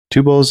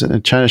Two Bowls in a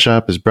China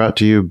Shop is brought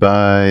to you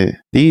by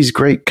these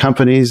great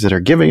companies that are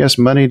giving us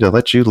money to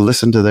let you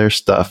listen to their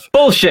stuff.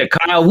 Bullshit,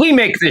 Kyle. We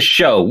make this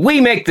show.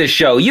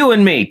 You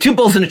and me. Two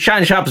Bulls in a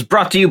China Shop is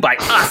brought to you by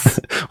us.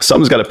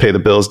 Someone's got to pay the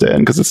bills, Dan,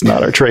 because it's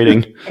not our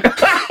trading.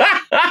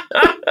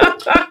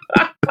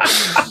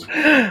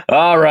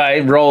 All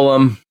right, roll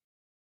them.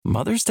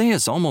 Mother's Day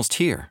is almost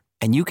here,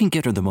 and you can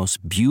get her the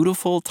most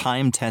beautiful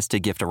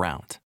time-tested gift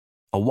around.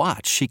 A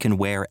watch she can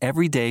wear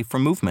every day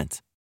from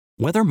Movement.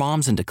 Whether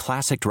mom's into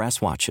classic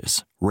dress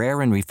watches, rare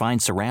and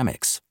refined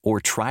ceramics, or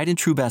tried and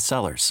true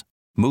bestsellers,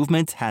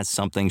 Movement has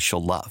something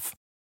she'll love.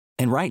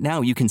 And right now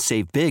you can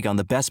save big on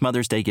the best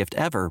Mother's Day gift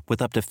ever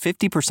with up to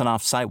 50%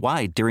 off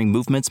site-wide during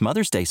Movement's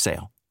Mother's Day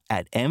sale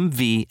at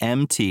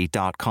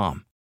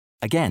MVMT.com.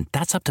 Again,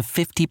 that's up to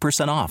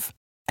 50% off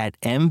at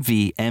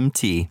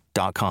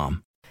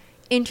MVMT.com.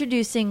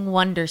 Introducing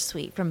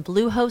Wondersuite from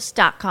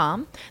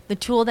Bluehost.com, the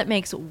tool that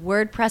makes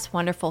WordPress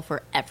wonderful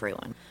for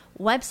everyone.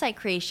 Website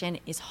creation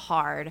is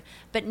hard,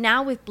 but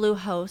now with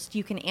Bluehost,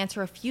 you can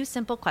answer a few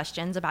simple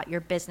questions about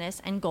your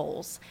business and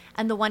goals,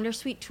 and the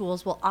Wondersuite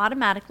tools will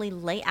automatically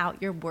lay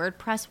out your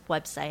WordPress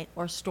website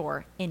or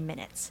store in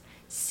minutes.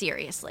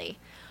 Seriously.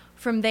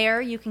 From there,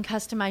 you can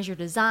customize your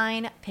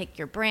design, pick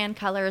your brand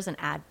colors, and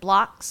add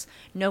blocks.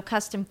 No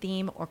custom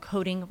theme or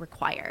coding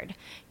required.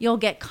 You'll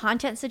get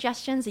content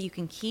suggestions that you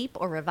can keep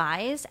or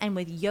revise, and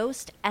with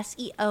Yoast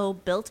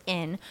SEO built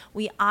in,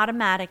 we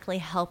automatically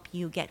help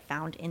you get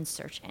found in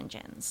search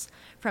engines.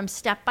 From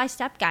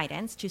step-by-step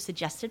guidance to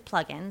suggested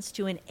plugins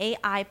to an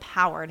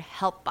AI-powered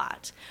help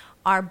bot,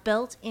 our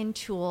built-in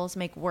tools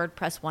make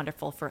WordPress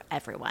wonderful for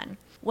everyone.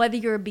 Whether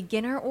you're a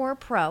beginner or a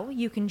pro,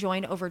 you can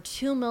join over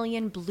 2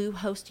 million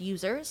Bluehost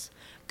users.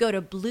 Go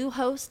to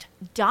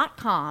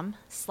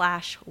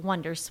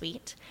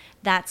bluehost.com/wondersuite.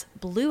 That's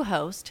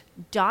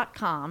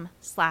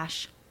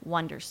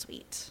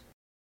bluehost.com/wondersuite.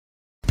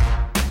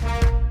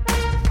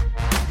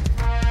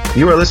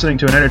 You are listening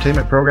to an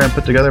entertainment program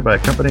put together by a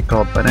company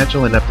called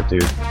Financial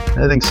Ineptitude.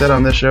 Anything said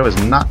on this show is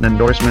not an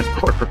endorsement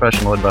or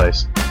professional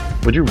advice.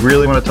 Would you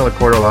really want to tell a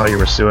court of law you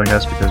were suing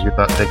us because you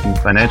thought taking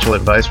financial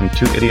advice from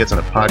two idiots on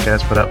a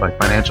podcast put out by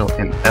Financial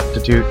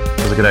Ineptitude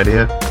was a good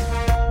idea?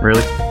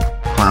 Really?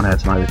 Clown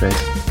hat smiley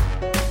face.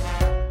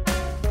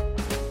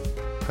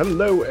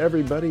 Hello,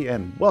 everybody,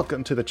 and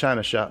welcome to the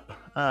China Shop.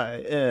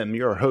 I am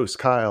your host,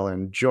 Kyle,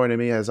 and joining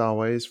me, as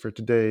always, for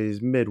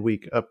today's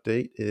midweek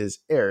update is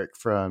Eric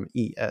from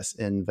ES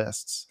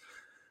Invests.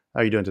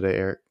 How are you doing today,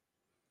 Eric?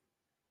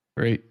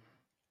 Great.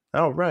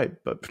 All right,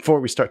 but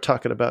before we start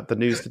talking about the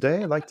news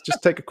today, I'd like to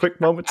just take a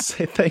quick moment to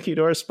say thank you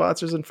to our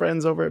sponsors and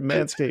friends over at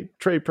Manscaped,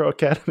 Trade Pro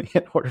Academy,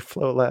 and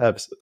Orderflow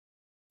Labs.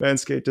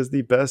 Manscaped is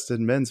the best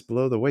in men's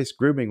below-the-waist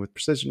grooming with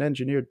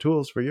precision-engineered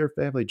tools for your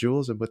family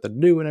jewels, and with the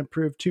new and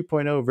improved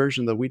 2.0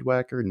 version of the Weed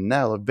Whacker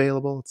now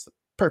available, it's the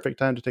perfect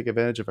time to take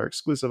advantage of our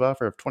exclusive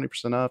offer of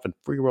 20% off and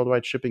free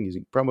worldwide shipping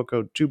using promo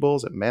code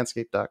 2bulls at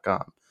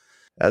manscaped.com.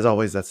 As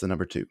always, that's the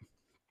number 2.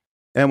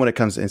 And when it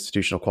comes to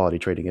institutional quality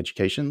trading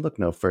education, look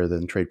no further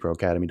than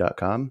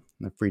tradeproacademy.com.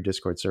 In a free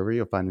Discord server,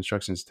 you'll find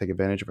instructions to take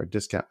advantage of our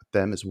discount with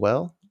them as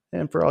well.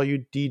 And for all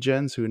you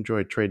D-Gens who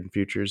enjoy trading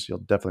futures, you'll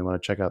definitely want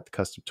to check out the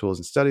custom tools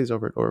and studies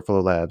over at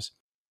Orderflow Labs.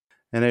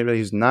 And anybody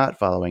who's not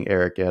following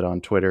Eric yet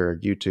on Twitter or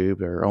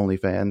YouTube or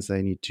OnlyFans,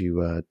 they need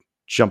to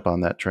jump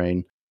on that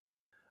train,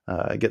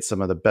 get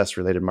some of the best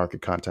related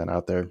market content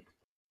out there.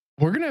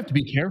 We're going to have to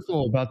be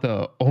careful about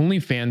the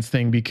OnlyFans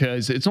thing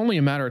because it's only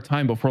a matter of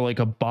time before like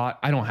a bot.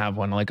 I don't have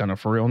one like on a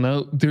for real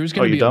note. There's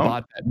going to be a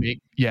bot that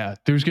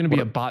there's going to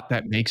be a bot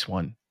that makes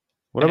one.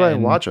 What am I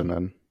watching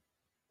then?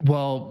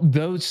 Well,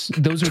 those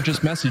are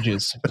just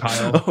messages,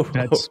 Kyle.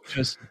 That's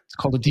just, it's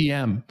called a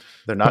DM.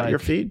 They're not your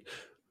feed?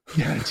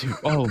 Yeah, dude.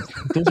 Oh,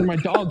 those are my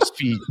dog's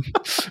feet.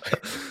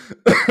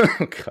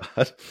 Oh,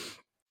 God.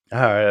 All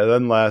right. And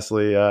then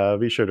lastly,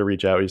 be sure to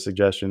reach out with your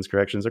suggestions,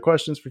 corrections, or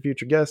questions for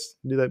future guests.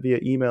 Do that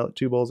via email at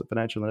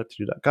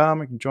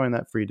 2bulls@financialineptitude.com. You can join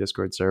that free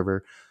Discord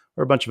server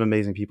where a bunch of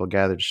amazing people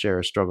gather to share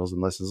our struggles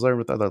and lessons learned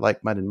with other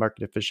like-minded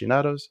market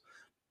aficionados.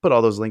 Put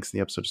all those links in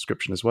the episode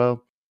description as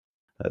well.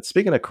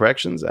 Speaking of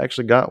corrections, I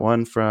actually got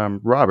one from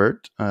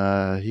Robert.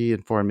 He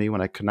informed me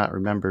when I could not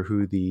remember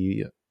who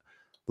the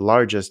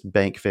largest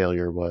bank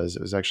failure was.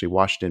 It was actually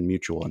Washington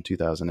Mutual in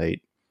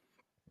 2008.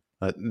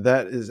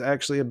 That is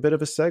actually a bit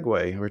of a segue.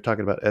 We were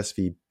talking about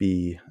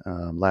SVB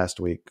last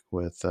week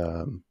with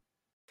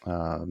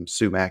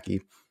Sue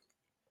Mackey.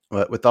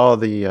 But with all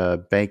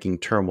the banking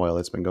turmoil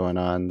that's been going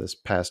on this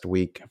past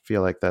week, I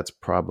feel like that's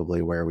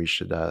probably where we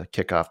should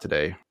kick off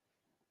today.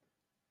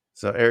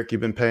 So, Eric, you've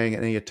been paying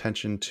any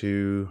attention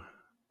to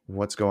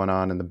what's going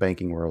on in the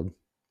banking world?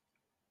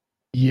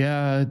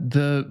 Yeah,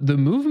 the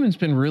movement's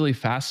been really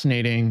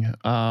fascinating.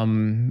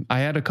 I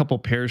had a couple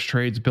pairs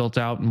trades built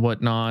out and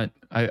whatnot.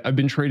 I've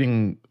been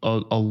trading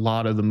a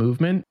lot of the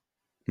movement.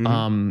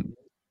 Mm-hmm.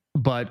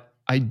 But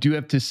I do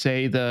have to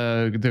say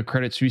the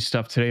Credit Suisse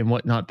stuff today and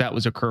whatnot, that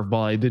was a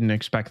curveball. I didn't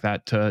expect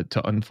that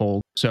to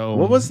unfold. So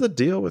what was the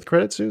deal with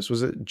Credit Suisse?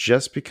 Was it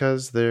just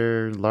because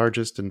their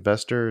largest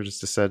investor just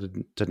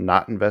decided to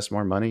not invest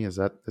more money? Is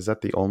that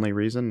the only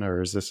reason,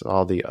 or is this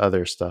all the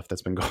other stuff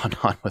that's been going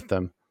on with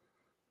them?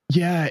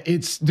 Yeah, I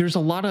think there's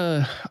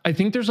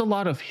a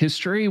lot of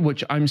history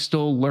which I'm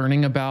still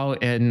learning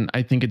about, and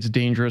I think it's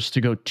dangerous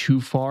to go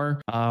too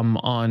far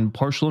on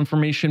partial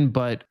information.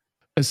 But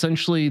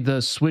essentially,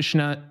 the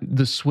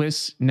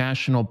Swiss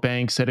National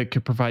Bank said it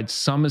could provide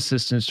some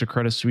assistance to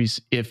Credit Suisse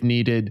if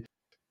needed,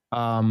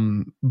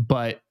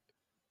 but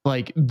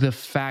like the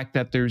fact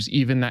that there's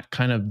even that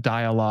kind of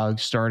dialogue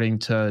starting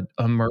to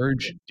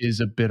emerge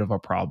is a bit of a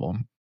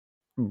problem.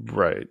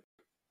 Right.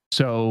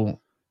 So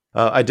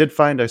I did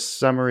find a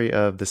summary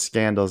of the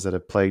scandals that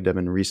have plagued them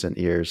in recent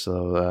years.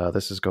 So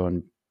this is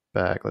going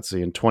back. Let's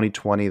see. In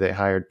 2020, they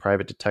hired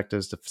private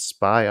detectives to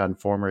spy on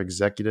former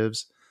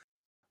executives,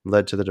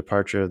 led to the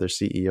departure of their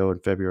CEO in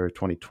February of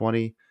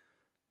 2020.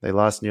 They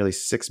lost nearly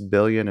 $6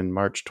 billion in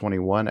March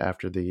 21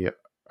 after the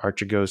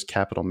Archegos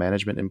Capital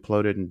Management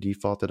imploded and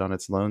defaulted on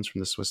its loans from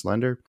the Swiss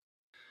lender.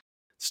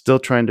 Still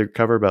trying to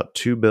recover about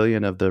 $2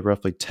 billion of the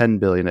roughly $10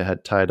 billion it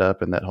had tied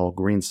up in that whole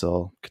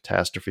Greensill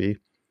catastrophe.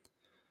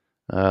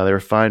 They were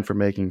fined for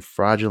making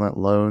fraudulent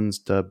loans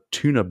dubbed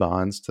tuna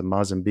bonds to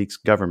Mozambique's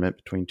government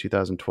between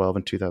 2012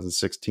 and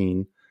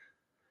 2016.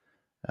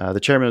 The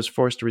chairman was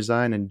forced to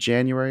resign in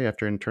January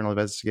after internal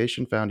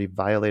investigation found he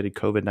violated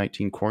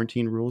COVID-19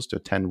 quarantine rules to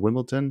attend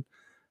Wimbledon,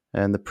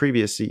 and the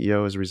previous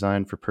CEO has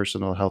resigned for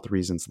personal health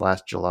reasons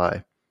last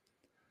July.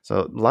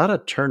 So a lot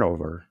of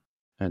turnover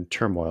and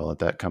turmoil at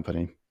that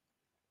company.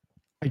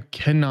 I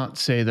cannot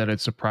say that it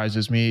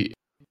surprises me.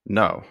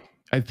 No.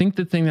 I think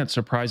the thing that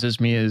surprises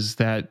me is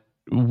that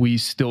we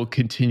still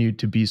continue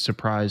to be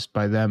surprised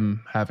by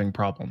them having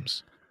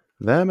problems.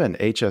 Them and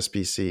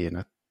HSBC, and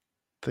I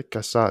think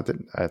I saw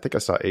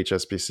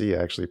HSBC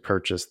actually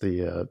purchase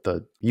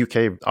the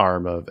UK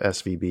arm of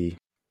SVB.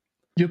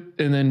 Yep.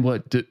 And then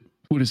what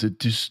is it?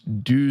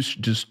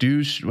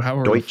 Douche,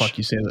 however Deutsche. the fuck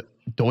you say that.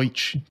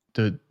 Deutsche,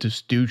 the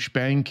douche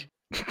bank.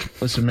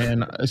 Listen,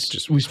 man,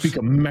 we speak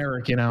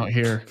American out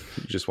here.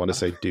 You just want to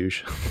say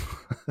douche.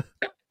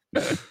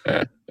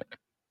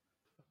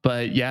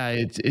 But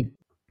yeah,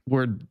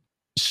 we're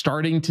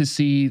starting to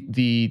see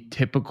the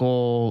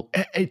typical.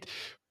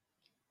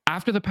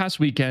 After the past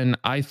weekend,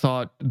 I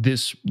thought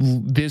this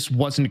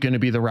wasn't going to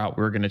be the route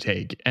we were going to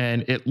take,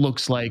 and it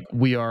looks like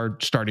we are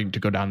starting to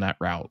go down that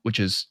route, which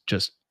is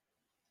just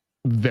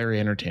very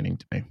entertaining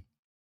to me.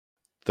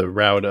 The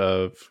route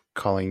of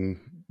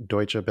calling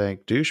Deutsche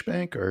Bank douche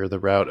bank, or the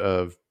route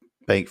of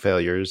bank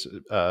failures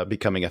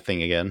becoming a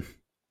thing again?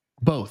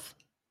 Both.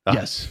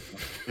 Yes,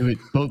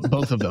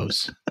 both of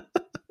those.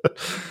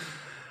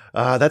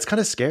 That's kind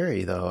of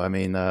scary, though. I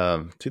mean,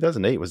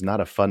 2008 was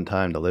not a fun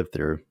time to live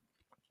through.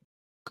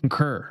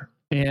 Concur.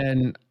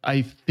 And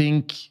I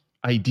think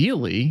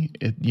ideally,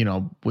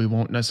 we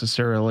won't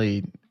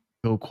necessarily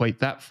go quite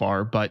that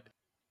far, but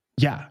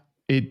yeah,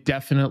 it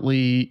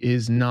definitely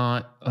is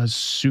not a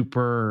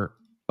super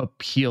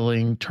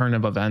appealing turn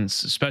of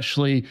events,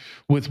 especially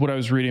with what I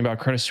was reading about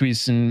Credit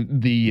Suisse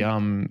and the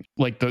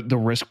the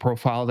risk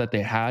profile that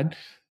they had.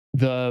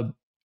 The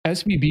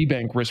SVB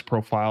bank risk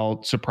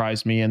profile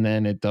surprised me, and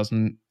then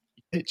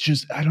it's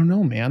just, I don't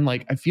know, man.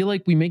 Like, I feel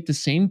like we make the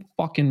same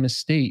fucking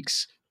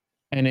mistakes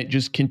and it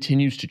just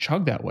continues to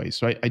chug that way.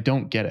 So I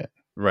don't get it.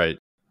 Right.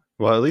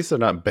 Well, at least they're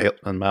not bailing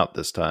them out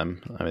this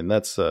time. I mean,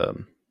 that's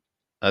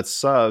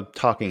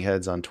talking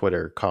heads on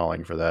Twitter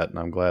calling for that, and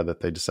I'm glad that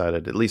they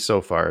decided, at least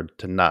so far,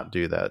 to not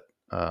do that.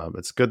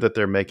 It's good that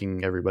they're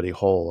making everybody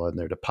whole on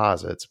their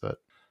deposits, but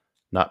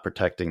not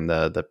protecting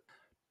the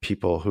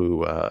people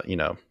who,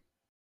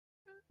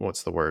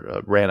 what's the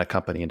word? Ran a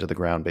company into the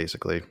ground,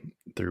 basically,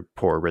 through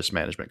poor risk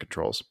management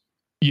controls.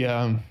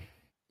 Yeah.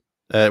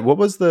 What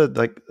was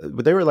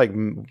they were like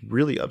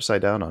really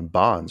upside down on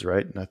bonds,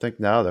 right? And I think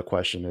now the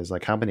question is,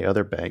 like, how many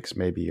other banks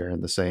maybe are in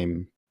the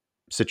same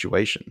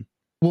situation?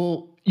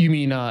 Well, you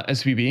mean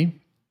SVB?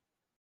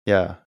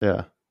 Yeah.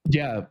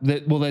 Yeah,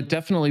 that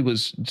definitely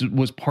was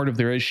part of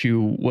their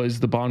issue, was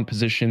the bond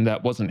position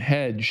that wasn't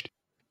hedged,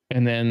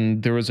 and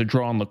then there was a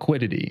draw on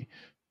liquidity.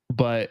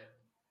 But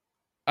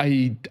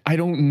I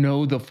don't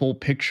know the full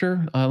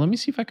picture. Let me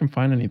see if I can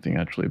find anything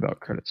actually about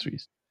Credit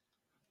Suisse,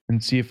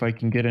 and see if I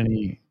can get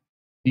any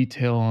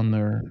detail on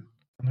their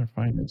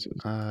finances.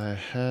 I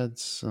had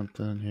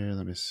something here.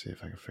 Let me see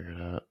if I can figure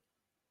it out.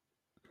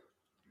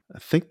 I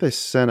think they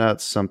sent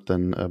out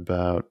something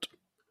about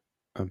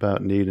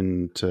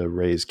needing to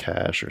raise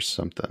cash or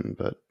something,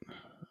 but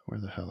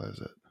where the hell is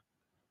it?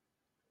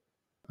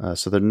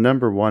 So the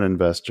number one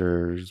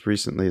investor, as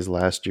recently as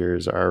last year,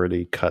 has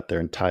already cut their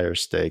entire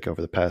stake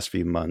over the past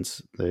few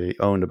months. They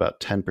owned about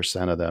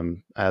 10% of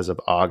them as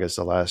of August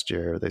of last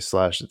year. They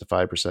slashed it to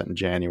 5% in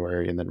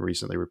January, and then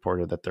recently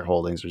reported that their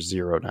holdings are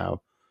zero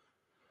now.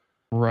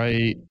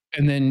 Right.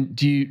 And then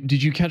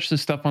did you catch the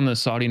stuff on the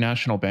Saudi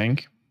National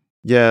Bank?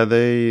 Yeah,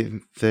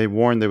 they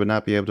warned they would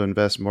not be able to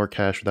invest more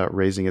cash without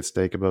raising its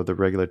stake above the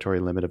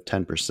regulatory limit of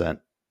 10%.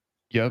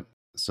 Yep.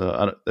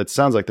 So it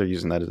sounds like they're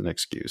using that as an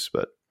excuse,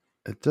 but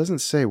It doesn't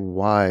say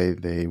why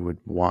they would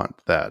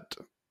want that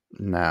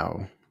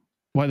now.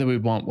 Why they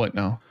would want what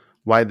now?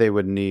 Why they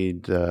would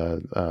need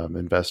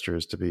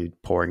investors to be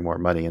pouring more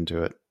money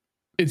into it.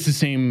 It's the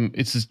same.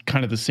 It's just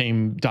kind of the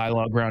same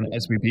dialogue around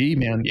SVB,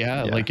 man.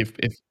 Yeah, Yeah. like if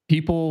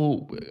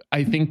people,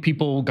 I think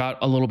people got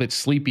a little bit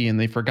sleepy and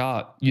they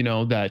forgot,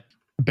 that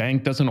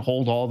bank doesn't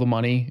hold all the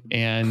money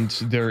and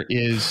there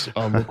is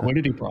a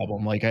liquidity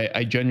problem. Like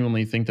I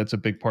genuinely think that's a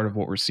big part of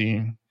what we're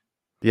seeing.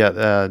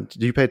 Yeah.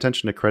 Do you pay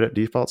attention to credit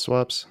default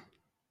swaps?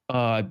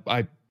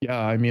 I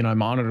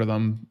monitor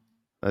them.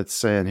 It's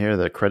saying here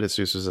that Credit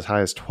Suisse was as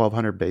high as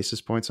 1,200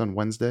 basis points on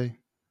Wednesday.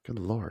 Good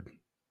Lord.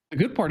 The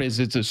good part is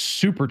it's a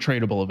super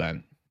tradable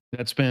event.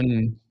 That's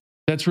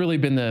really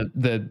been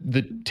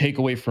the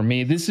takeaway for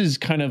me. This is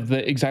kind of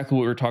exactly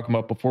what we were talking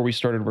about before we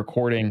started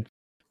recording.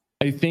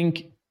 I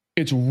think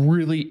it's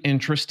really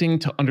interesting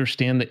to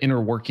understand the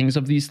inner workings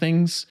of these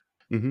things.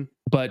 Mm-hmm.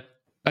 But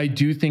I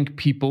do think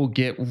people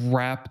get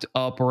wrapped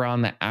up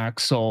around the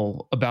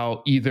axle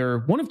about either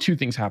one of two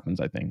things happens,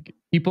 I think.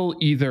 People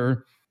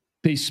either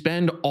they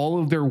spend all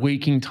of their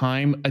waking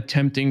time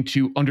attempting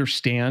to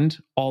understand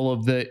all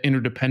of the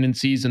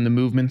interdependencies and the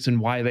movements and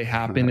why they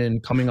happen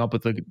and coming up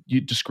with a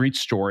discrete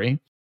story.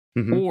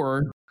 Mm-hmm.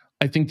 Or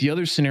I think the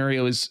other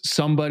scenario is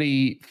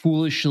somebody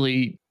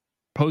foolishly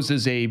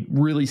poses a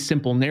really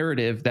simple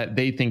narrative that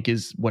they think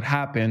is what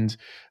happened,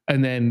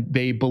 and then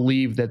they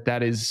believe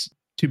that is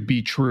to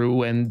be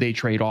true and they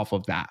trade off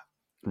of that.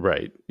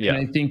 Right. Yeah.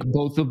 And I think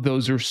both of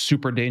those are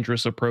super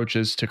dangerous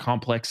approaches to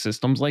complex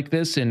systems like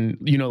this. And,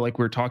 like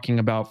we're talking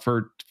about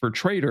for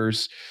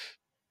traders,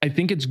 I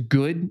think it's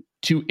good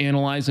to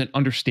analyze and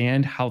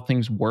understand how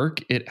things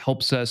work. It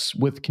helps us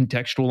with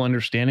contextual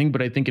understanding,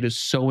 but I think it is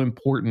so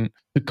important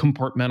to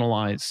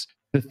compartmentalize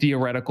the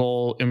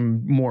theoretical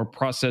and more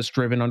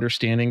process-driven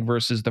understanding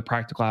versus the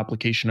practical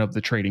application of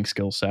the trading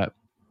skill set.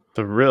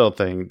 The real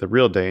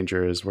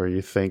danger is where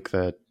you think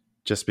that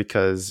just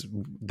because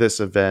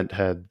this event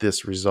had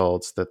this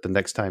results, that the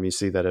next time you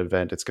see that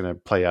event, it's going to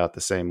play out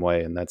the same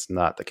way. And that's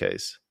not the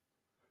case.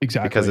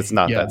 Exactly. Because it's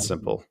not that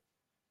simple.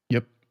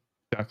 Yep,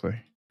 exactly.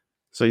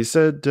 So you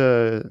said,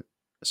 so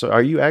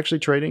are you actually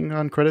trading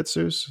on Credit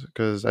Suisse?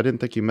 Because I didn't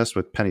think you messed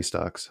with penny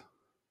stocks.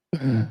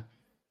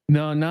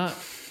 No, not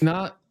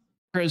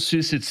Credit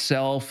Suisse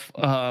itself.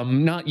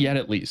 Not yet,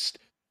 at least.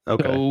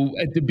 Okay. So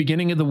at the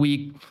beginning of the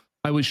week,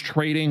 I was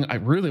trading. I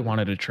really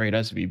wanted to trade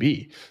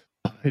SVB.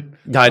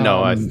 I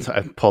know. I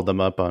pulled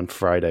them up on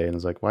Friday and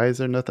was like, why is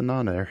there nothing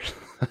on there?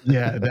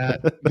 Yeah,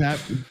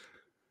 that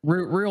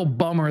real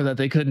bummer that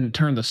they couldn't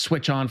turn the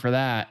switch on for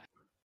that.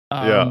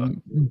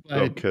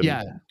 But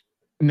yeah,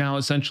 now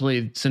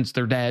essentially since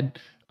they're dead,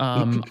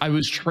 I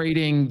was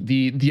trading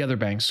the other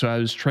banks. So I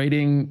was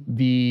trading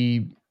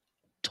the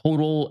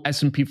total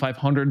S&P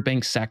 500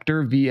 bank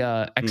sector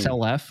via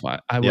XLF.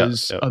 I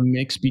was a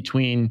mix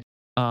between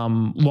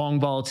long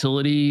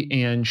volatility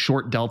and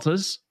short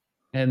deltas.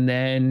 And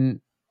then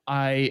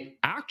I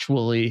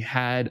actually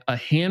had a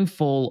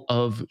handful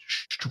of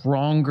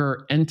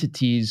stronger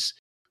entities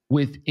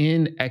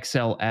within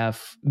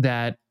XLF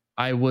that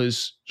I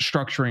was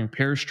structuring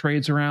pairs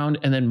trades around.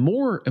 And then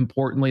more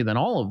importantly than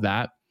all of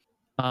that,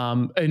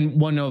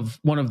 and one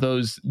of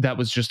those that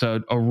was just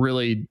a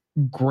really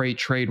great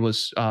trade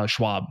was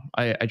Schwab.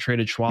 I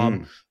traded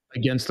Schwab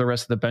against the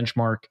rest of the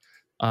benchmark.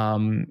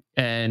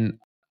 And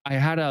I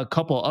had a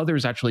couple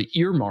others actually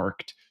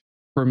earmarked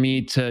for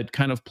me to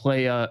kind of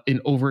play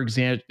an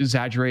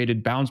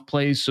over-exaggerated bounce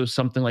plays. So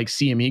something like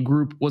CME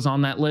Group was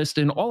on that list.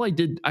 And all I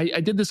did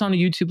this on a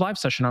YouTube live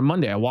session on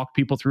Monday. I walked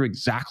people through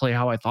exactly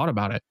how I thought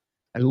about it.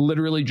 I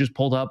literally just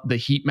pulled up the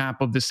heat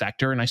map of the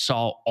sector and I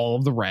saw all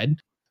of the red.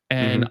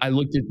 And I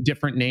looked at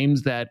different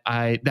names that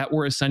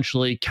were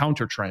essentially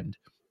counter trend.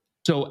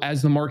 So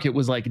as the market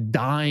was like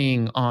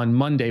dying on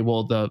Monday,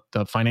 well,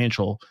 the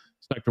financial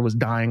sector was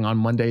dying on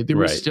Monday, there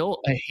was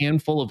still a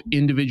handful of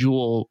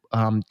individual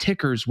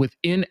tickers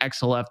within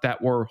XLF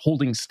that were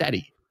holding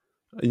steady.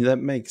 That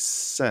makes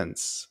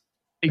sense.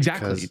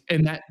 Exactly.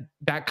 And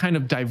that kind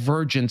of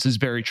divergence is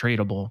very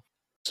tradable.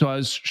 So I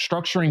was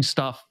structuring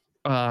stuff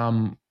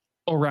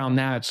around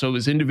that. So it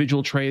was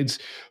individual trades,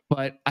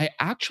 but I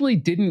actually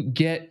didn't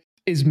get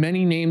as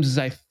many names as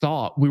I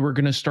thought. We were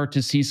going to start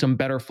to see some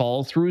better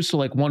follow through. So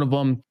like one of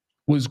them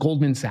was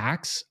Goldman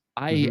Sachs.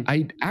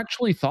 I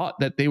actually thought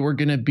that they were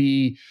going to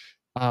be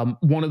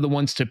one of the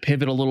ones to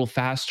pivot a little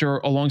faster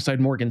alongside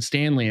Morgan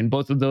Stanley. And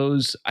both of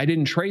those, I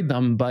didn't trade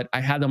them, but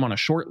I had them on a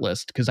short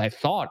list because I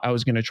thought I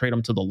was going to trade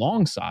them to the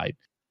long side.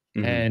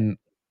 And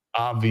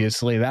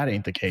obviously that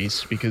ain't the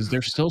case because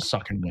they're still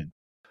sucking wind.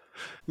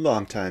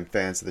 Longtime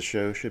fans of the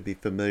show should be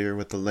familiar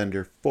with the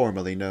lender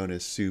formerly known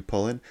as Sue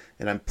Pullen,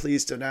 and I'm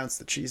pleased to announce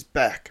that she's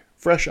back,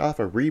 fresh off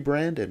a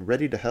rebrand and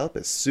ready to help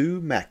as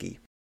Sue Mackey.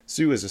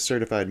 Sue is a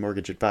certified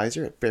mortgage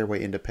advisor at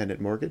Fairway Independent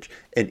Mortgage,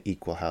 an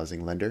equal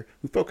housing lender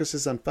who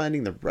focuses on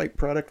finding the right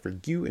product for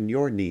you and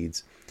your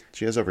needs.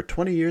 She has over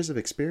 20 years of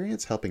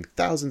experience helping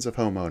thousands of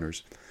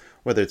homeowners.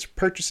 Whether it's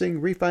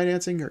purchasing,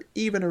 refinancing, or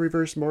even a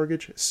reverse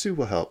mortgage, Sue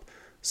will help.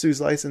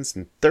 Sue's licensed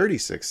in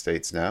 36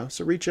 states now,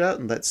 so reach out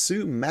and let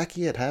Sue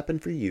Mackey it happen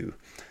for you.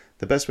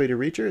 The best way to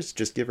reach her is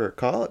just give her a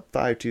call at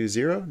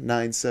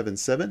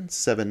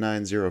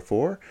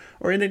 520-977-7904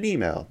 or in an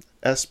email,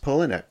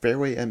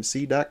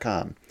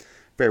 spullen@fairwaymc.com.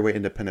 Fairway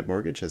Independent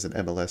Mortgage has an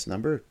MLS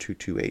number of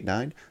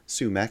 2289.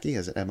 Sue Mackey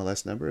has an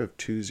MLS number of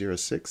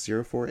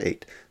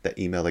 206048. That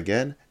email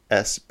again,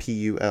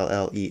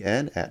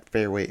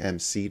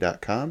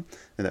 spullen@fairwaymc.com,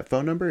 and that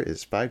phone number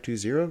is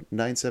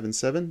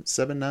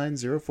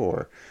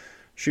 520-977-7904.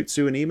 Shoot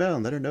Sue an email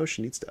and let her know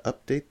she needs to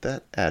update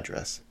that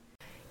address.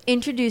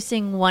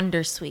 Introducing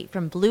Wondersuite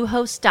from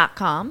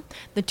Bluehost.com,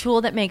 the tool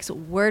that makes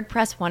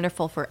WordPress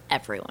wonderful for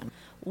everyone.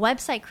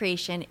 Website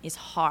creation is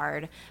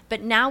hard,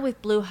 but now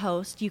with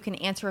Bluehost, you can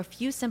answer a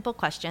few simple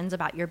questions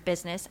about your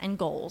business and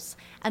goals,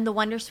 and the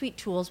Wondersuite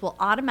tools will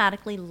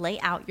automatically lay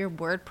out your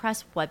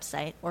WordPress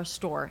website or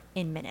store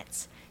in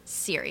minutes.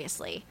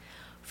 Seriously.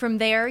 From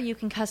there, you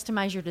can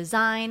customize your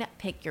design,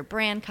 pick your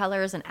brand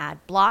colors, and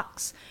add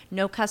blocks.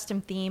 No custom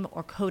theme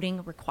or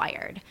coding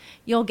required.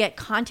 You'll get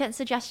content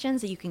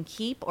suggestions that you can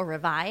keep or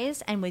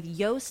revise, and with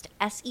Yoast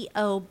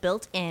SEO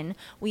built in,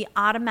 we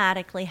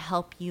automatically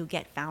help you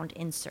get found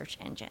in search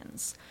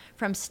engines.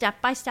 From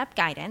step-by-step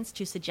guidance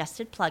to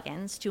suggested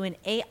plugins to an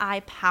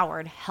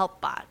AI-powered help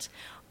bot,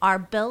 our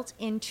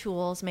built-in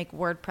tools make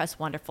WordPress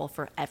wonderful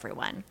for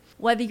everyone.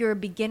 Whether you're a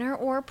beginner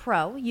or a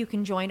pro, you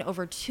can join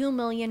over 2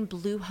 million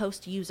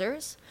Bluehost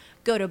users.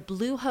 Go to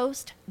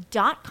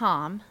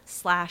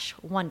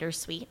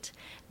bluehost.com/wondersuite.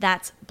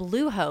 That's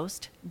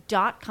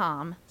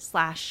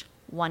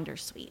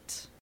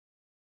bluehost.com/wondersuite.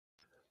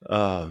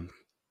 Well,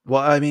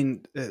 I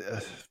mean,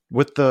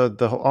 with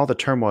all the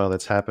turmoil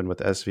that's happened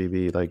with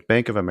SVB, like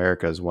Bank of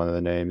America is one of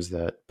the names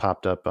that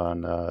popped up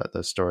on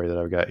the story that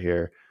I've got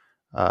here.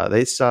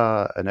 They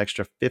saw an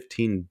extra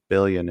 $15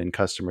 billion in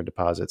customer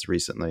deposits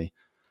recently.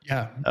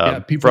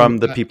 From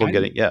the people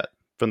getting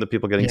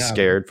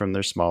scared from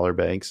their smaller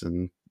banks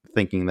and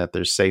thinking that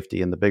there's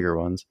safety in the bigger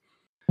ones.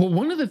 Well,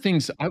 one of the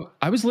things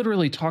I was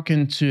literally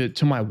talking to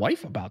my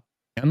wife about,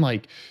 and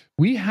like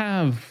we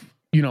have,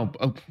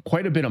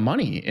 quite a bit of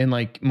money in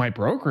like my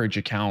brokerage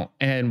account.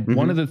 And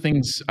one of the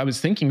things I was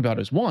thinking about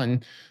is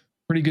one,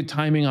 pretty good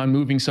timing on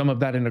moving some of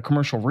that into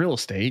commercial real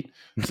estate,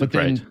 but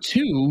then Right.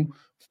 two,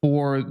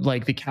 for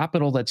like the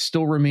capital that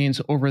still remains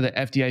over the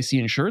FDIC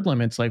insured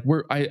limits, like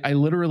I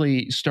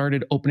literally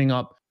started opening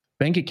up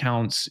bank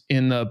accounts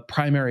in the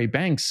primary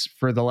banks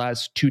for the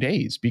last 2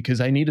 days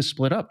because I need to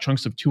split up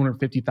chunks of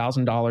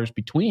 $250,000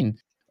 between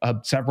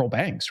several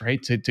banks,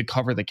 right, to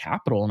cover the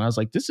capital. And I was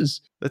like,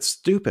 that's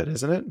stupid,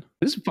 isn't it?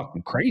 This is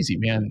fucking crazy,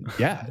 man.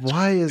 Yeah.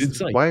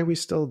 Why we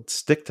still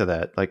stick to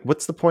that? Like,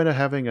 what's the point of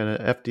having an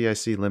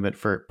FDIC limit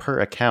per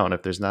account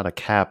if there's not a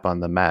cap on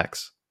the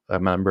max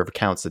number of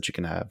accounts that you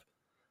can have?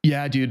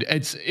 Yeah, dude. I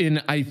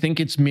think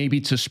it's maybe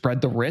to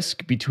spread the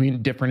risk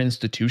between different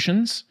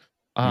institutions.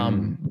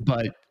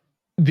 But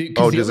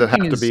does it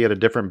have to be at a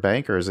different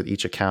bank or is it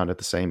each account at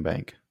the same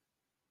bank?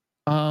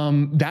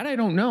 That I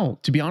don't know,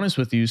 to be honest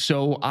with you.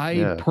 So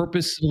I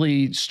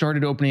purposely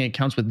started opening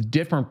accounts with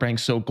different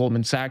banks. So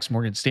Goldman Sachs,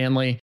 Morgan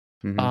Stanley,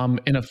 and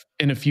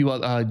a few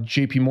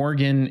JP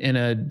Morgan,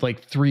 and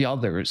like 3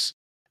 others.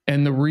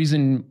 And the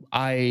reason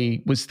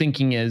I was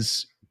thinking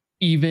is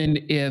even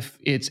if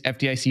it's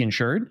FDIC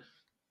insured,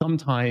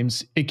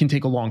 sometimes it can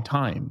take a long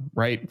time,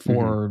 right,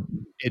 for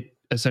it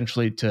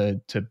essentially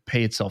to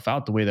pay itself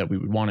out the way that we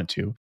would want it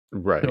to.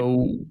 Right.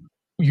 So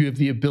you have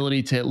the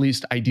ability to at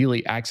least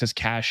ideally access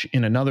cash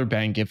in another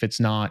bank if it's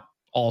not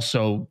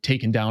also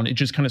taken down. It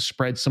just kind of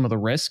spreads some of the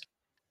risk.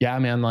 Yeah,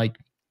 man, like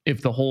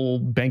if the whole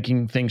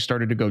banking thing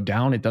started to go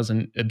down, it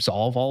doesn't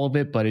absolve all of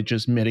it, but it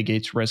just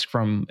mitigates risk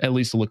from at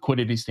least a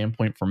liquidity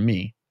standpoint for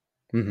me.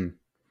 Well,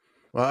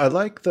 I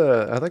like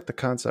the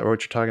concept, or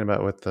what you're talking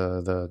about with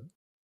the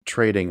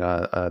trading,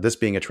 this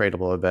being a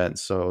tradable event.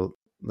 So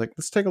like,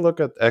 let's take a look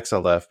at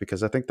XLF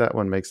because I think that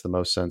one makes the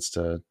most sense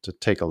to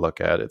take a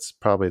look at. It's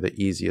probably the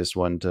easiest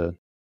one to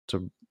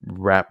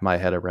wrap my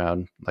head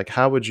around. Like,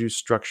 how would you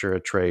structure a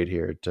trade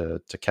here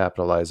to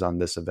capitalize on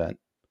this event?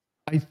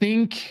 I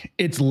think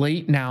it's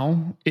late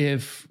now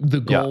if the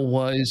goal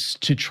was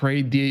to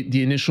trade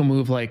the initial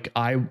move like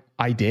I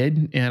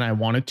did and I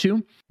wanted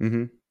to.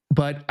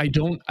 But I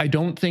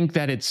don't think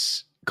that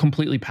it's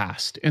completely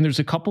past. And there's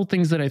a couple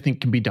things that I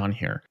think can be done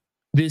here.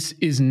 This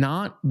is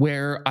not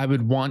where I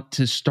would want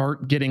to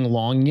start getting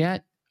long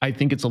yet. I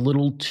think it's a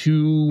little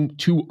too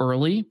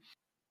early.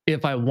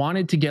 If I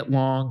wanted to get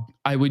long,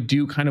 I would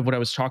do kind of what I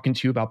was talking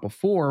to you about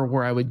before,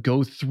 where I would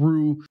go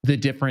through the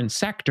different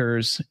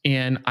sectors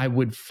and I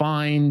would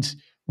find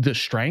the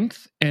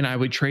strength and I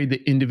would trade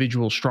the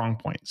individual strong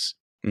points.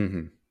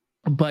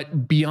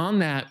 But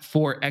beyond that,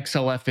 for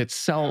XLF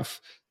itself,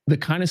 the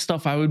kind of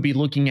stuff I would be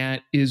looking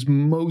at is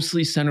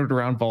mostly centered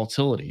around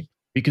volatility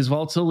because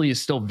volatility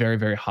is still very,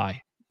 very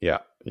high.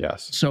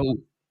 Yes. So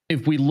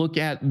if we look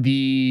at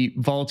the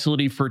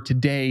volatility for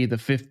today, the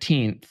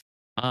 15th,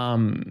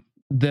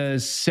 the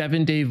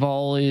 7-day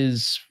vol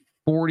is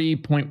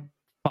 40.5%,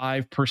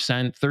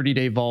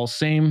 30-day vol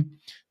same,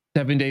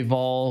 7-day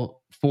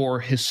vol for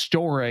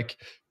historic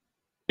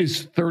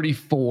is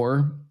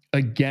 34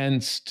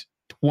 against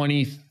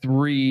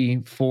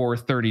 23 for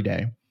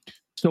 30-day.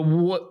 So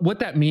what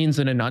that means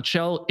in a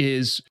nutshell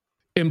is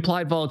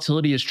implied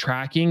volatility is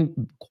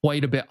tracking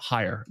quite a bit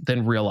higher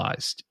than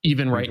realized,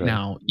 even right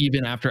now,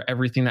 even after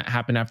everything that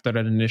happened after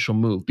that initial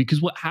move.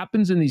 Because what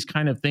happens in these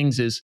kind of things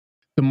is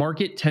the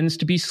market tends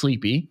to be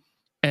sleepy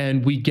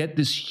and we get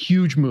this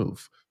huge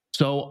move.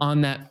 So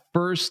on that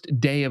first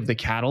day of the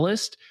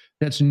catalyst,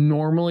 that's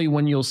normally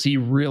when you'll see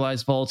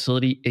realized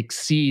volatility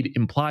exceed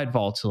implied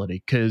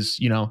volatility. Because,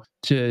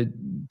 to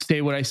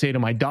say what I say to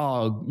my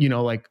dog,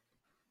 like,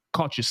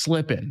 caught you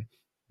slipping.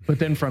 But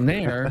then from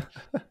there,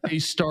 they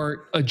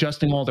start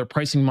adjusting all their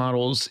pricing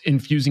models,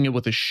 infusing it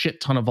with a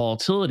shit ton of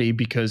volatility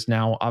because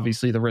now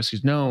obviously the risk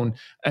is known,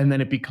 and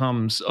then it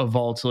becomes a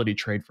volatility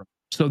trade.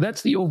 So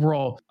that's the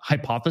overall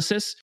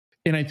hypothesis.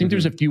 And I think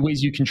there's a few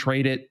ways you can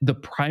trade it. The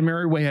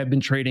primary way I've been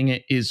trading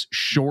it is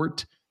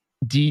short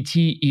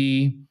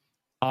DTE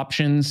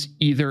options,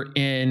 either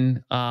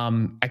in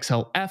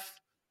XLF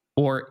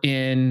or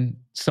in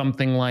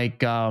something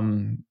like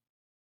in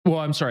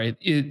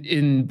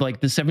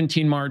like the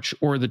 17 March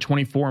or the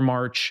 24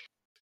 March,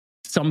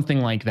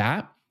 something like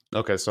that.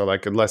 Okay, so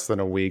like in less than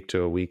a week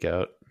to a week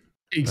out.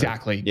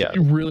 Exactly. Yeah.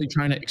 Really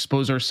trying to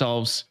expose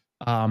ourselves.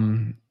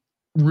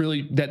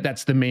 Really,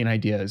 that's the main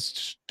idea,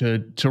 is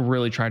to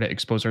really try to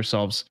expose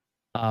ourselves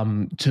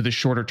to the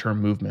shorter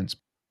term movements.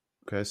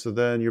 Okay, so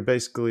then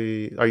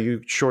are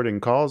you shorting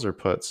calls or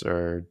puts,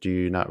 or do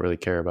you not really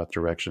care about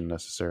direction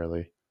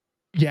necessarily?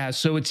 Yeah,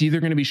 so it's either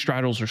going to be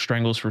straddles or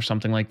strangles for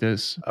something like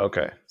this.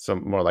 Okay, so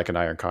more like an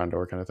iron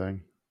condor kind of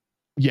thing.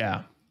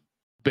 Yeah,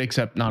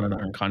 except not an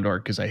iron condor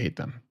because I hate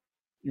them.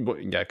 Well,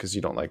 yeah, because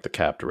you don't like the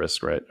capped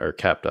risk, right? Or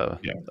capped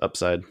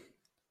upside.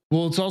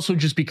 Well, it's also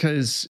just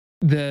because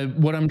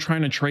what I'm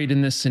trying to trade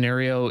in this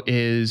scenario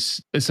is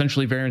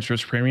essentially variance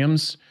risk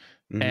premiums.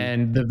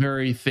 And the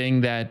very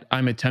thing that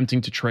I'm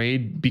attempting to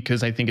trade,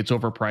 because I think it's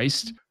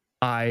overpriced,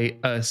 I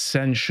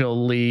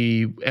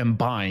essentially am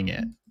buying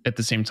it at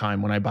the same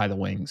time when I buy the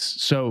wings.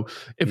 So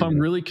if I'm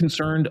really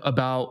concerned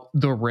about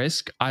the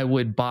risk, I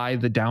would buy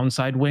the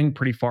downside wing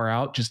pretty far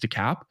out just to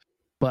cap.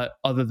 But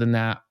other than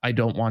that, I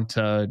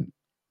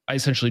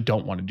essentially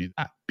don't want to do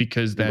that,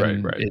 because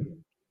then it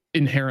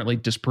inherently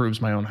disproves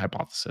my own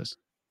hypothesis.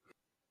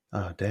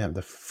 Oh, damn.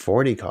 The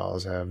 40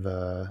 calls have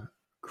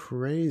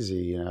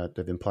crazy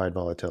the implied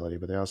volatility,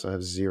 but they also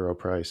have zero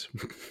price.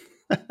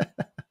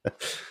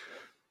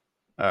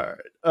 All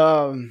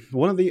right.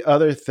 One of the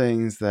other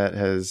things that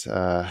has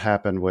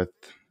happened with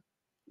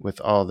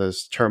all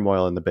this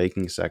turmoil in the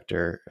banking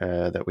sector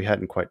that we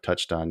hadn't quite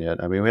touched on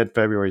yet. I mean, we had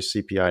February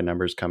CPI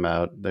numbers come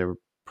out. They were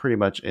pretty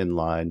much in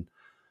line.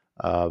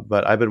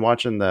 But I've been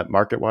watching that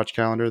Market Watch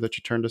calendar that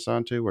you turned us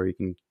on to, where you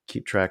can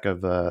keep track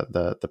of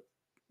the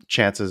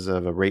chances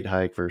of a rate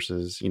hike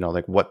versus,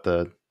 like what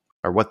the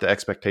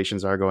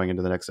expectations are going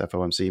into the next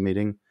FOMC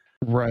meeting.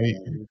 Right.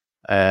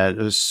 And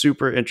it was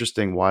super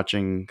interesting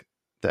watching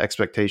the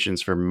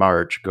expectations for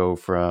March go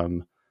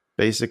from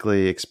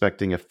basically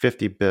expecting a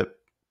 50 bip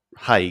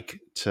hike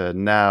to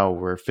now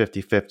we're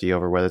 50-50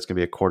 over whether it's going to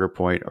be a quarter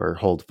point or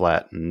hold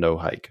flat and no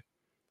hike.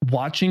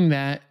 Watching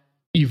that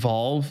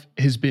evolve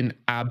has been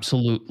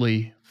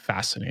absolutely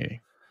fascinating.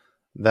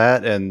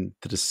 That and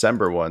the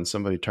December one,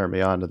 somebody turned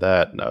me on to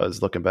that, and I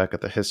was looking back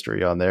at the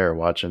history on there,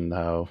 watching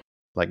how,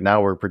 like,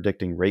 now we're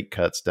predicting rate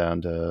cuts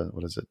down to,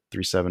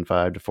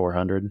 375 to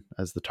 400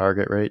 as the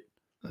target rate.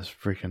 That's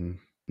freaking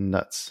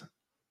nuts.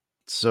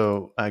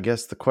 So I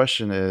guess the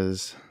question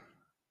is,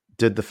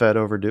 did the Fed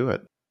overdo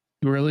it?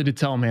 Too early to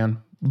tell,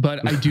 man.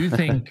 But I do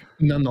think,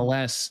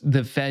 nonetheless,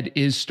 the Fed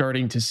is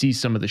starting to see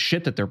some of the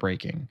shit that they're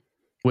breaking,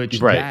 which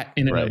that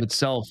in and of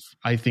itself,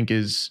 I think,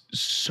 is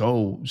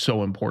so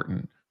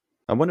important.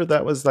 I wonder if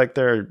that was like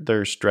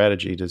their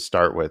strategy to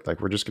start with. Like,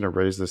 we're just going to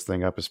raise this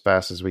thing up as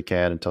fast as we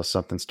can until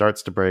something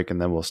starts to break,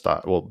 and then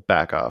we'll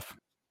back off.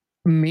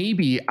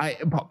 Maybe.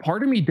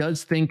 Part of me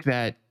does think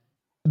that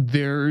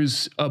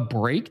there's a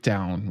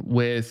breakdown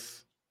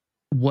with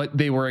what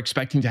they were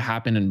expecting to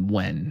happen and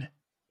when.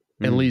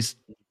 At least,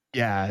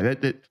 yeah.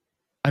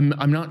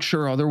 I'm not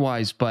sure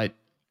otherwise, but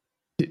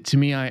to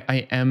me,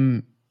 I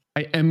am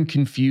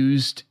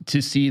confused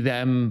to see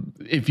them.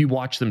 If you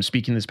watch them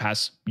speaking this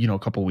past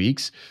couple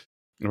weeks,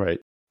 right,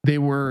 they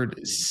were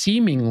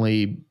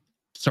seemingly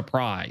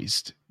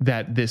surprised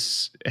that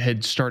this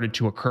had started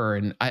to occur,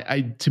 and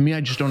to me,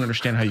 I just don't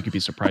understand how you could be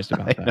surprised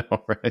about that. I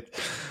know, right?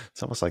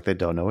 It's almost like they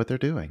don't know what they're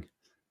doing.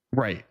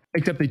 Right,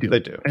 except they do.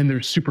 They do, and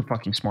they're super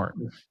fucking smart.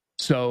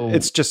 So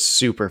it's just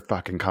super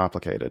fucking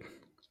complicated.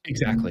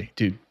 Exactly,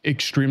 dude.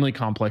 Extremely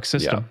complex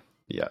system.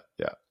 Yeah.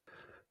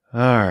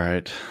 All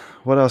right.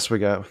 What else we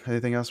got?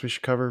 Anything else we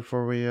should cover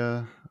before we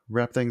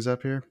wrap things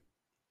up here?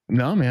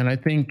 No, man. I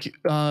think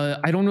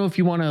I don't know if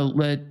you want to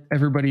let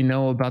everybody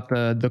know about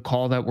the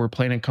call that we're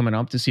planning coming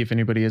up to see if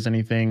anybody has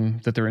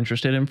anything that they're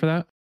interested in for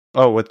that.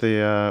 Oh, with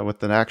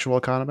an actual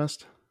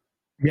economist?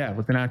 Yeah,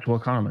 with an actual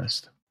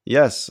economist.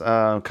 Yes,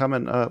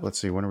 coming up. Let's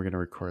see. When are we going to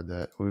record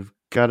that? We've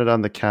got it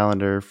on the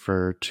calendar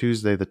for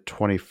Tuesday the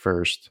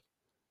 21st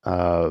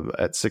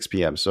at 6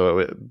 p.m.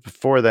 So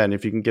before then,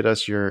 if you can get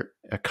us your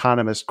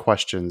economist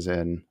questions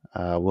in,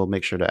 we'll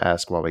make sure to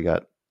ask while we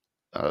got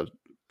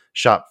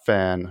shop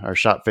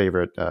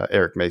favorite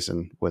Eric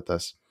Mason with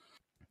us.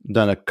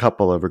 Done a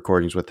couple of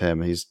recordings with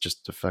him. He's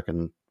just a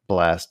fucking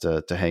blast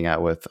to hang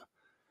out with.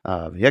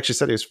 He actually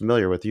said he was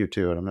familiar with you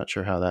too, and I'm not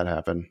sure how that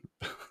happened.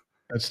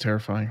 That's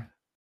terrifying.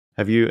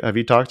 Have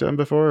you talked to him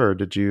before, or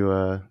did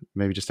you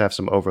maybe just have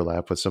some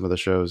overlap with some of the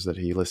shows that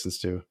he listens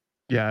to?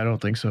 Yeah, I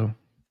don't think so.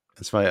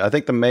 It's funny. I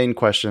think the main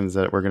questions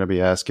that we're going to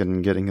be asking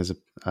and getting his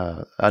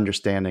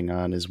understanding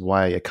on is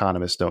why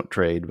economists don't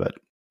trade, but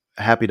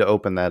happy to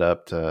open that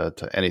up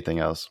to anything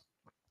else.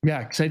 Yeah,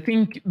 because I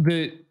think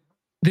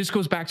this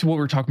goes back to what we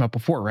were talking about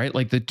before, right?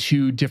 Like the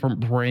two different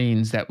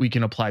brains that we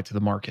can apply to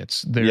the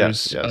markets.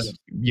 There's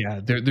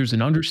there's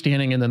an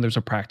understanding and then there's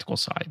a practical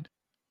side.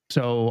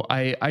 So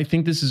I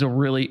think this is a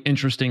really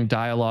interesting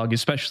dialogue,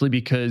 especially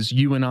because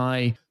you and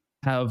I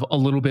have a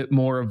little bit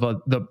more of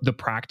the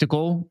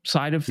practical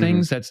side of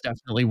things. That's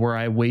definitely where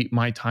I weight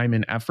my time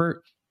and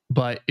effort.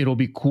 But it'll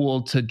be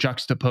cool to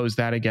juxtapose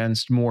that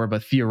against more of a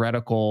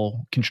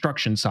theoretical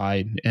construction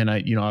side. And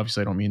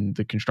obviously I don't mean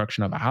the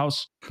construction of a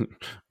house.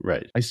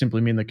 Right. I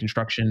simply mean the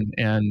construction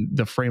and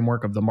the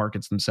framework of the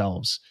markets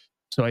themselves.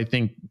 So I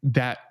think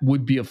that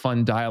would be a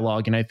fun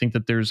dialogue. And I think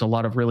that there's a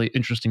lot of really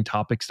interesting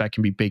topics that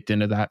can be baked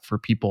into that for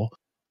people.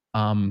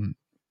 Some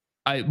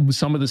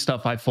of the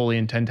stuff I fully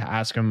intend to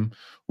ask him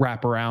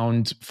wrap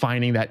around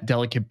finding that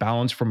delicate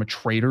balance from a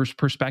trader's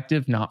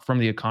perspective, not from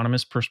the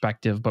economist's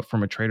perspective, but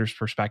from a trader's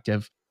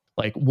perspective.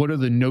 Like, what are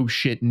the no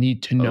shit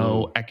need to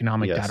know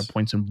economic data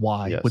points and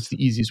why? Yes. What's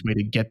the easiest way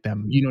to get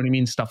them? You know what I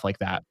mean? Stuff like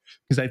that.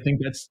 Because I think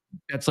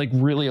that's like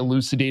really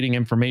elucidating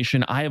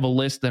information. I have a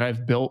list that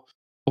I've built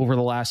over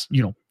the last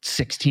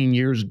 16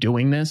 years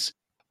doing this,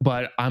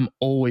 but I'm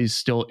always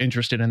still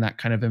interested in that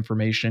kind of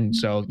information.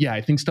 So yeah,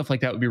 I think stuff like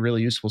that would be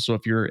really useful. So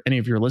if any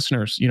of your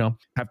listeners,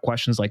 have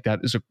questions like that,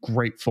 is a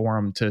great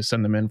forum to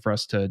send them in for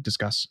us to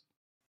discuss.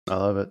 I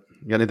love it.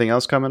 You got anything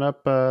else coming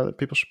up that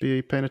people should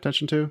be paying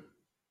attention to?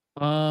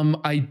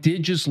 I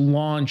did just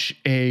launch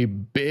a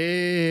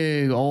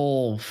big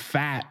old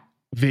fat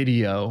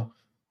video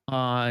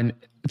on,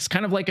 it's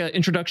kind of like an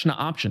introduction to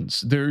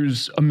options.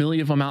 There's a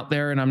million of them out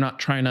there, and I'm not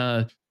trying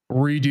to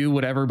redo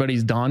what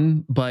everybody's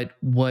done, but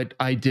what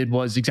I did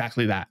was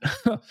exactly that.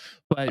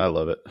 But I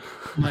love it.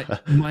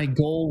 my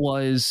goal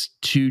was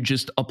to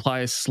just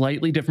apply a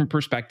slightly different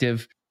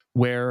perspective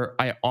where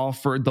I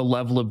offered the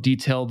level of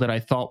detail that I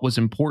thought was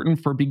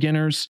important for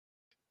beginners,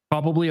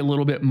 probably a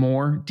little bit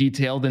more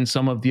detail than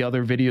some of the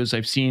other videos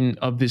I've seen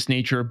of this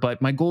nature.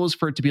 But my goal is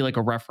for it to be like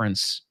a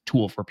reference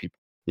tool for people.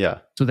 Yeah.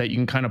 So that you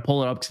can kind of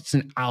pull it up, because it's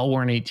an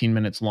hour and 18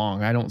 minutes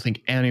long. I don't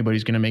think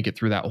anybody's going to make it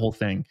through that whole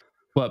thing.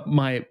 But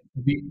what'd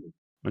you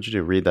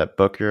do? Read that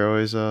book you're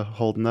always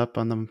holding up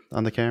on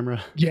the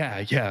camera?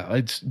 Yeah.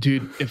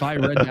 Dude, if I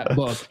read that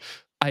book,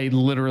 I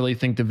literally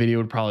think the video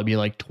would probably be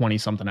like 20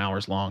 something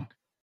hours long.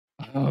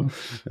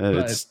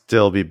 It'd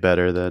still be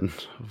better than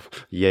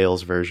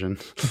Yale's version.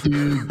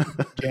 Dude,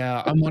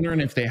 yeah. I'm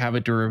wondering if they have a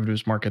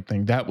derivatives market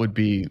thing. That would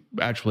be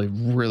actually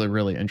really,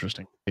 really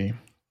interesting to see.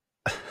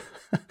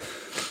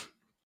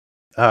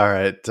 All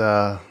right,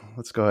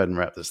 let's go ahead and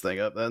wrap this thing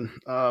up then.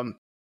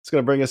 It's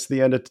going to bring us to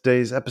the end of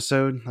today's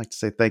episode. I'd like to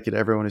say thank you to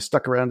everyone who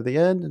stuck around to the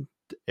end, and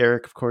to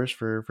Eric, of course,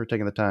 for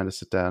taking the time to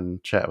sit down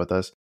and chat with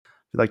us. If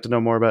you'd like to know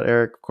more about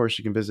Eric, of course,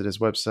 you can visit his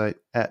website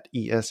at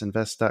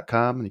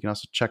esinvest.com, and you can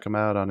also check him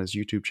out on his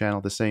YouTube channel,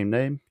 the same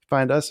name.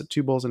 Find us at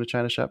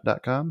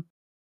twobullsinachinashop.com.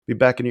 Be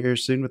back in your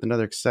ears soon with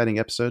another exciting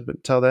episode, but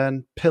until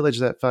then, pillage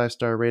that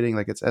 5-star rating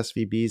like it's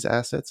SVB's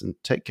assets, and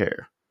take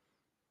care.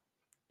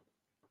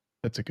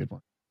 That's a good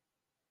one.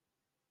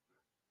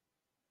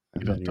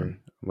 And then you're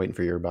waiting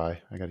for your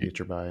buy. I got to get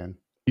your buy in.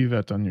 You've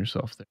outdone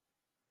yourself there.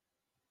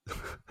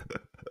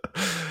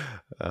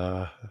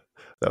 That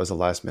was a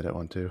last minute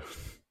one too.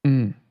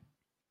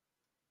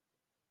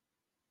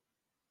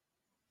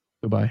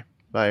 Goodbye.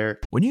 Bye,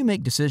 Eric. When you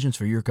make decisions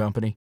for your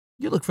company,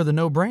 you look for the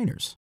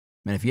no-brainers.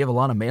 And if you have a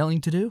lot of mailing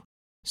to do,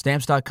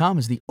 Stamps.com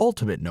is the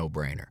ultimate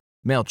no-brainer.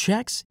 Mail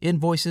checks,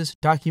 invoices,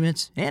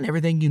 documents, and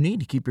everything you need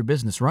to keep your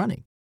business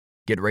running.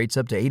 Get rates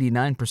up to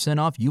 89%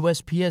 off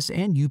USPS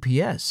and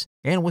UPS.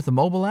 And with the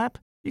mobile app,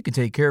 you can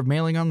take care of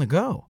mailing on the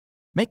go.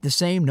 Make the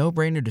same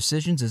no-brainer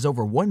decisions as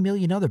over 1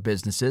 million other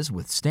businesses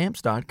with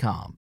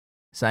Stamps.com.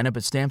 Sign up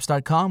at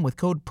Stamps.com with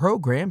code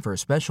PROGRAM for a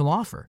special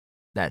offer.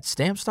 That's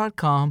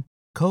Stamps.com,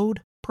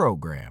 code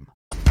PROGRAM.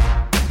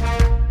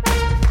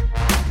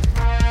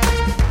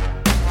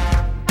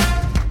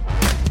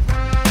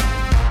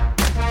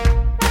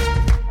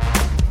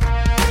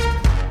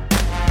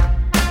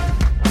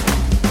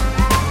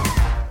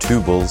 Two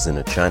Two Bulls in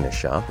a China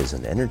Shop is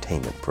an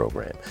entertainment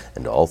program,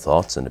 and all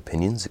thoughts and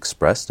opinions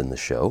expressed in the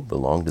show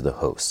belong to the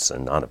hosts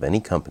and not of any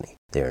company.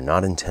 They are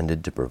not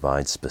intended to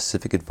provide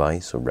specific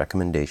advice or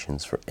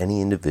recommendations for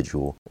any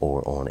individual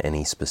or on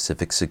any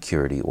specific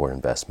security or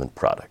investment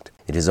product.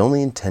 It is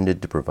only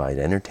intended to provide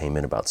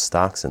entertainment about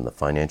stocks and the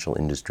financial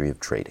industry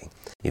of trading.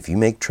 If you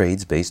make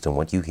trades based on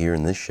what you hear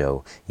in this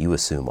show, you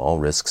assume all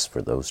risks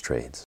for those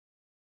trades.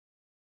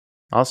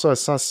 Also, I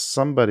saw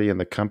somebody in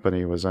the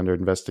company was under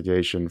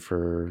investigation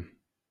for,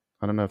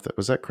 I don't know if that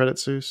was that Credit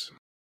Suisse.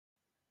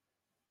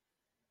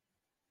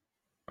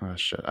 Oh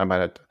shit! I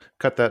might have to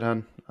cut that,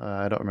 hun.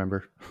 I don't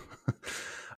remember.